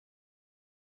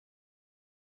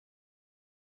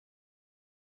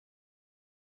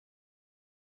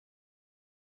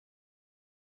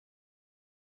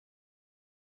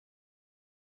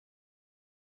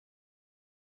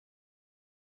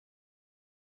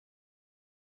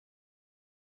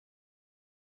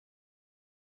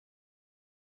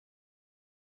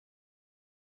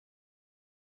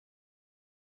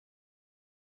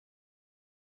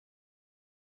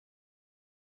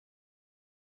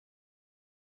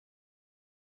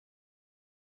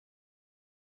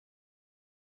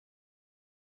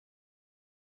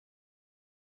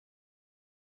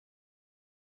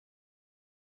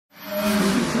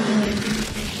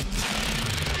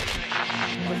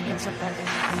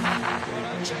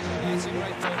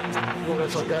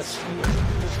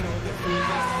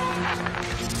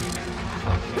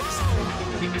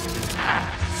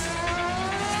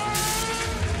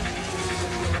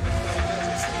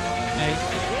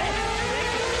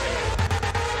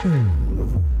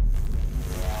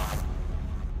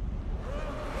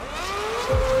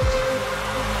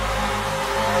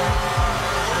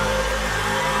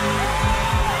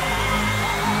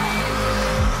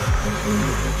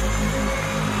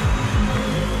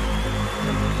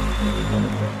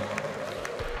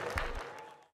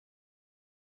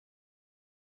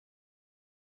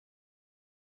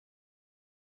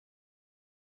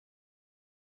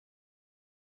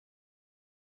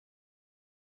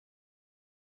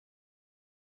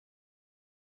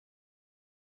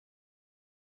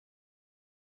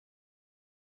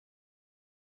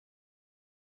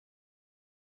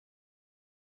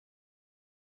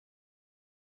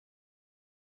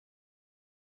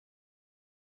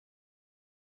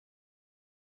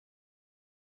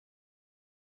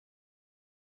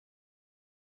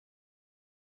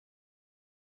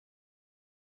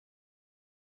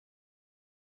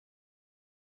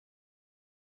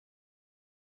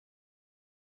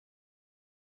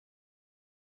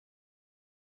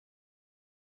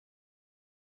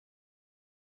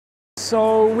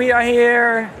So we are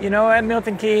here, at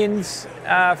Milton Keynes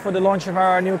for the launch of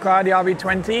our new car, the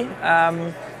RB20.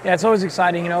 Yeah, it's always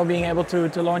exciting, being able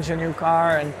to launch a new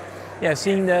car and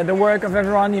seeing the work of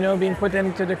everyone, being put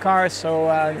into the car. So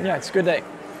yeah, it's a good day.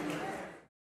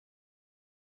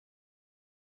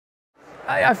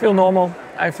 I feel normal.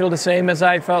 I feel the same as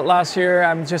I felt last year.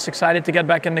 I'm just excited to get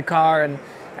back in the car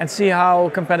and see how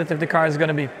competitive the car is going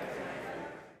to be.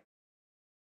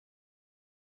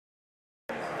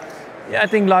 Yeah, I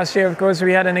think last year, of course,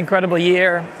 we had an incredible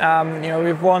year.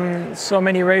 We've won so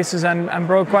many races and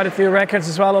broke quite a few records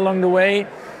as well along the way.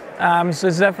 So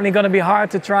it's definitely going to be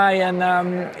hard to try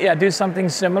and do something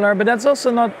similar. But that's also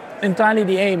not entirely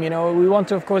the aim. We want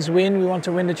to, of course, win. We want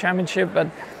to win the championship, but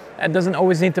it doesn't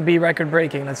always need to be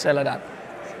record-breaking. Let's say like that.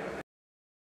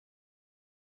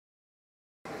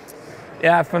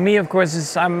 Yeah, for me, of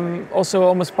course, I'm also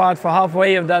almost part for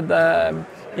halfway of that.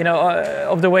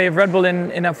 Of the way of Red Bull in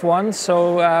F1.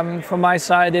 So from my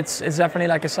side, it's definitely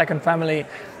like a second family.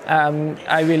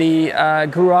 I really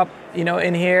grew up,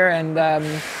 in here, and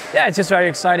it's just very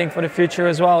exciting for the future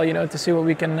as well, to see what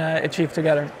we can achieve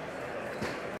together.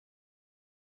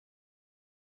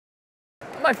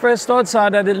 My first thoughts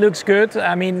are that it looks good.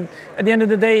 I mean, at the end of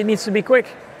the day, it needs to be quick,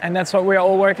 and that's what we're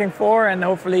all working for, and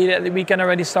hopefully we can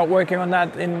already start working on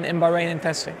that in Bahrain in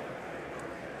testing.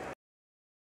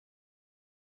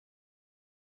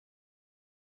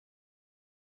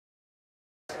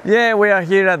 Yeah, we are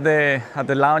here at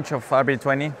the launch of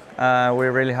RB20.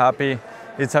 We're really happy.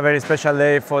 It's a very special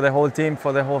day for the whole team,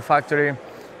 for the whole factory,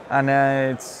 and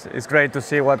it's great to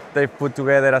see what they've put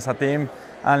together as a team,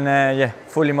 and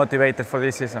fully motivated for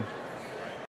this season.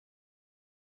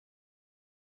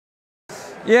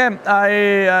 Yeah,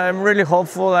 I'm really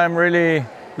hopeful. I'm really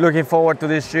looking forward to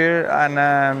this year,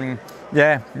 and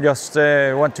just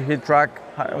want to hit track.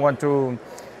 I want to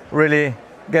really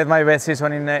get my best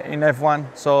season in F1,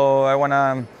 so I want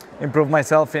to improve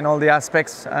myself in all the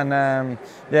aspects and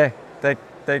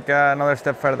take another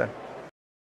step further.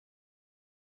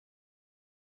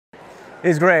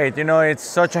 It's great, it's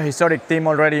such a historic team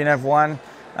already in F1,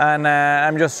 and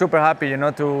I'm just super happy,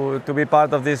 to be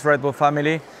part of this Red Bull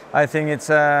family. I think it's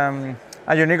a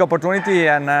unique opportunity,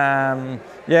 and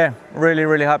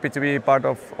really happy to be part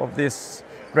of this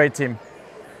great team.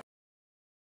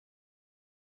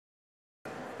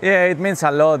 Yeah, it means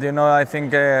a lot, I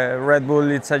think Red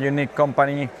Bull, it's a unique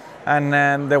company,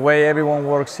 and the way everyone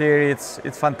works here, it's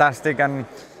fantastic, and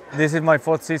this is my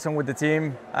 4th season with the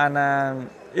team, and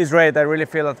it's great. I really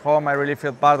feel at home, I really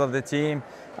feel part of the team,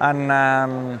 and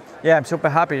I'm super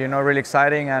happy, really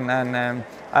exciting, and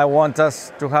I want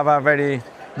us to have a very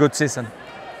good season.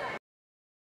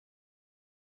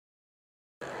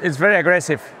 It's very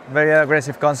aggressive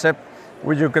concept.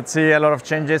 You could see a lot of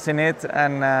changes in it,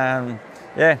 and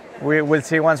we will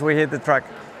see once we hit the track.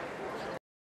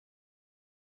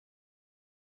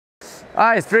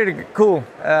 It's pretty cool.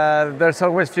 There's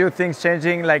always few things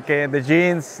changing, like the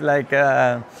jeans, like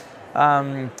the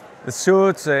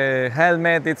suits,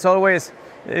 helmet.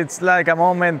 It's like a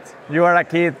moment. You are a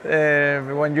kid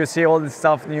when you see all this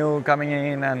stuff new coming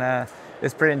in, and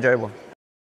it's pretty enjoyable.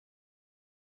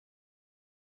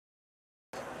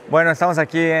 Bueno, estamos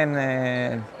aquí en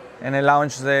el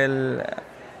launch del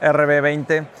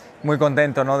RB20, muy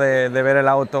contento, ¿no? de ver el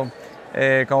auto.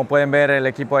 Como pueden ver, el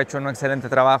equipo ha hecho un excelente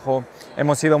trabajo.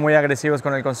 Hemos sido muy agresivos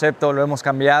con el concepto, lo hemos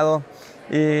cambiado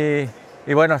y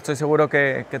bueno, estoy seguro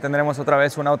que tendremos otra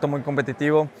vez un auto muy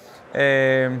competitivo.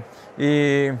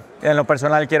 Y en lo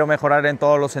personal quiero mejorar en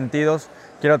todos los sentidos.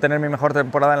 Quiero tener mi mejor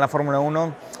temporada en la Fórmula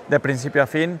 1 de principio a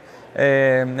fin.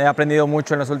 He aprendido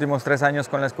mucho en los últimos 3 años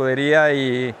con la escudería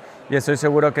y estoy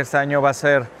seguro que este año va a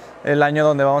ser el año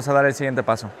donde vamos a dar el siguiente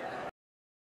paso.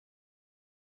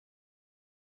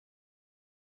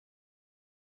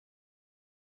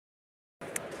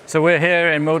 So we're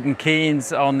here in Milton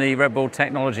Keynes on the Red Bull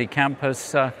Technology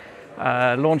Campus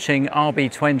launching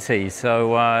RB20,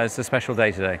 so it's a special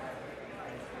day today.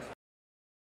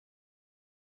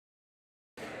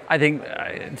 I think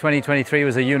 2023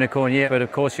 was a unicorn year, but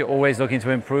of course you're always looking to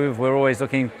improve, we're always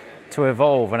looking to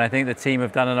evolve, and I think the team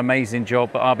have done an amazing job,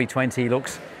 but RB20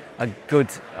 looks a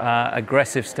good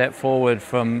aggressive step forward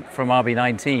from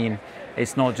RB19.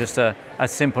 It's not just a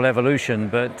simple evolution,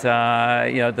 but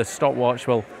you know, the stopwatch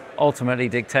will ultimately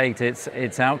dictate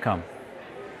its outcome.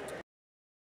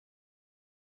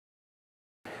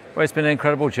 Well, it's been an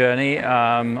incredible journey.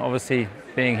 Obviously,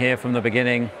 being here from the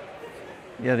beginning,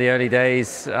 you know, the early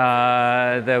days,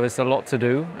 there was a lot to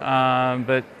do,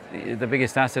 but the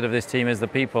biggest asset of this team is the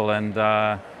people, and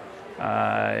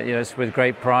you know, it's with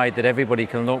great pride that everybody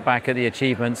can look back at the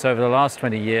achievements over the last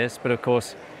 20 years, but of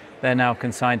course, they're now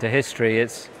consigned to history.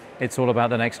 It's all about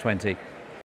the next 20.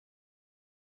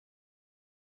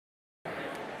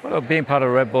 Well, being part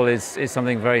of Red Bull is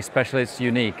something very special. It's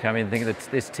unique. I mean, I think that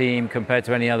this team, compared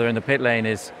to any other in the pit lane,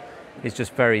 is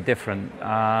just very different.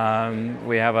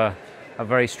 We have a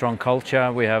very strong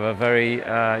culture. We have a very,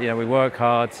 you know, we work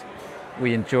hard.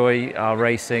 We enjoy our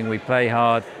racing. We play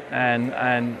hard,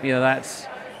 and you know,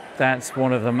 that's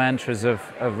one of the mantras of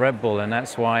Red Bull, and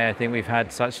that's why I think we've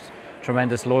had such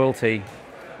tremendous loyalty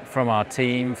from our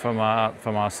team, from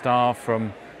our staff,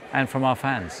 and from our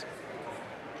fans.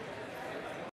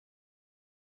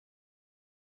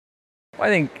 I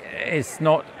think it's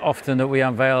not often that we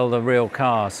unveil the real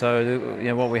car. So you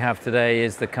know, what we have today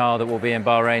is the car that will be in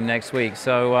Bahrain next week.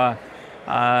 So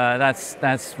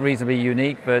that's reasonably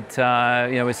unique. But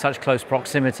you know, with such close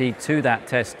proximity to that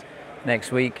test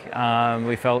next week,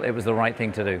 we felt it was the right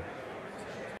thing to do.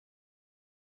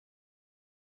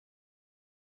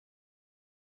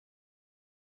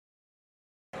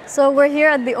 So we're here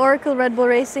at the Oracle Red Bull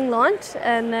Racing launch,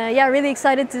 and yeah, really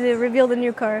excited to reveal the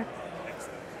new car.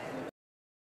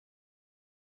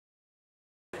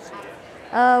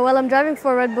 Well, I'm driving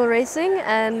for Red Bull Racing,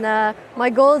 and my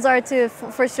goals are to,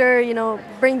 for sure, you know,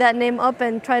 bring that name up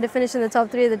and try to finish in the top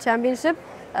 3 of the championship.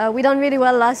 We done really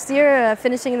well last year,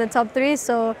 finishing in the top 3,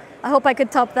 so I hope I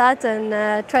could top that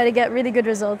and try to get really good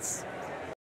results.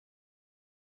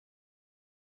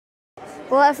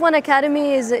 Well, F1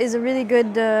 Academy is a really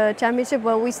good championship.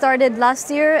 Well, we started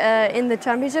last year in the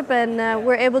championship, and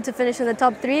we're able to finish in the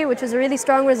top 3, which is a really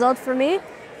strong result for me.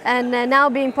 And now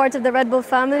being part of the Red Bull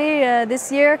family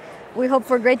this year, we hope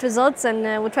for great results, and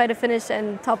we'll try to finish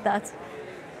and top that.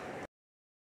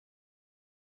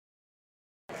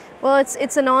 Well,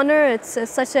 it's an honor. It's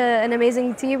such an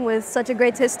amazing team with such a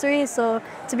great history. So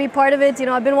to be part of it, you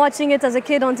know, I've been watching it as a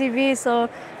kid on TV, so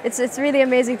it's really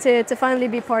amazing to finally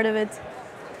be part of it.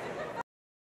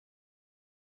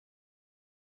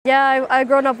 Yeah, I've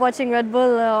grown up watching Red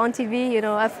Bull on TV, you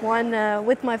know, F1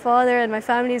 with my father and my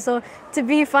family. So to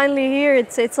be finally here,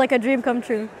 it's like a dream come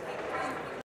true.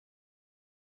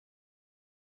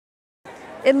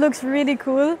 It looks really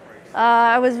cool.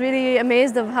 I was really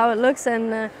amazed of how it looks,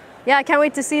 and yeah, I can't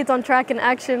wait to see it on track in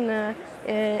action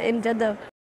in Jeddah.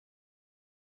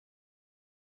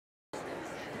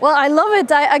 Well, I love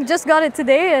it. I just got it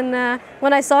today, and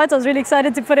when I saw it, I was really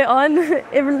excited to put it on.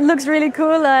 It looks really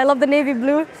cool. I love the navy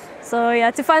blue. So yeah,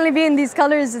 to finally be in these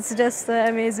colors, it's just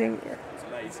amazing. It's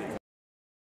amazing.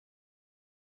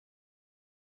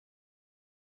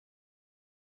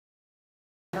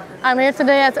 I'm here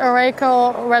today at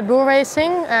Oracle Red Bull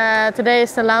Racing. Today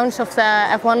is the launch of the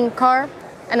F1 car,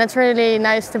 and it's really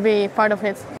nice to be part of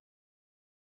it.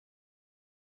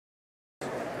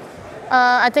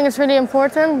 I think it's really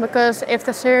important, because if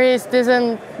the series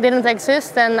didn't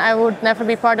exist, then I would never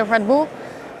be part of Red Bull.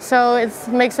 So it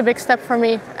makes a big step for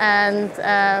me, and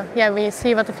yeah, we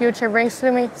see what the future brings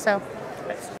to me. So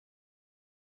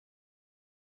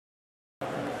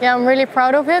yeah, I'm really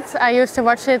proud of it. I used to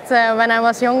watch it when I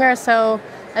was younger, so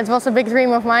it was a big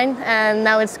dream of mine, and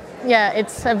now it's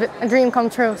a dream come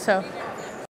true. So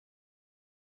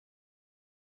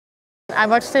I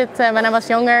watched it when I was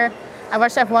younger. I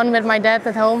watched F1 with my dad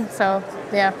at home, so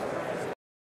yeah.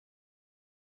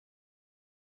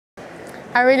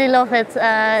 I really love it.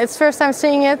 It's first time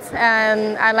seeing it,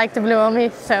 and I like the blue on me,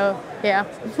 so yeah.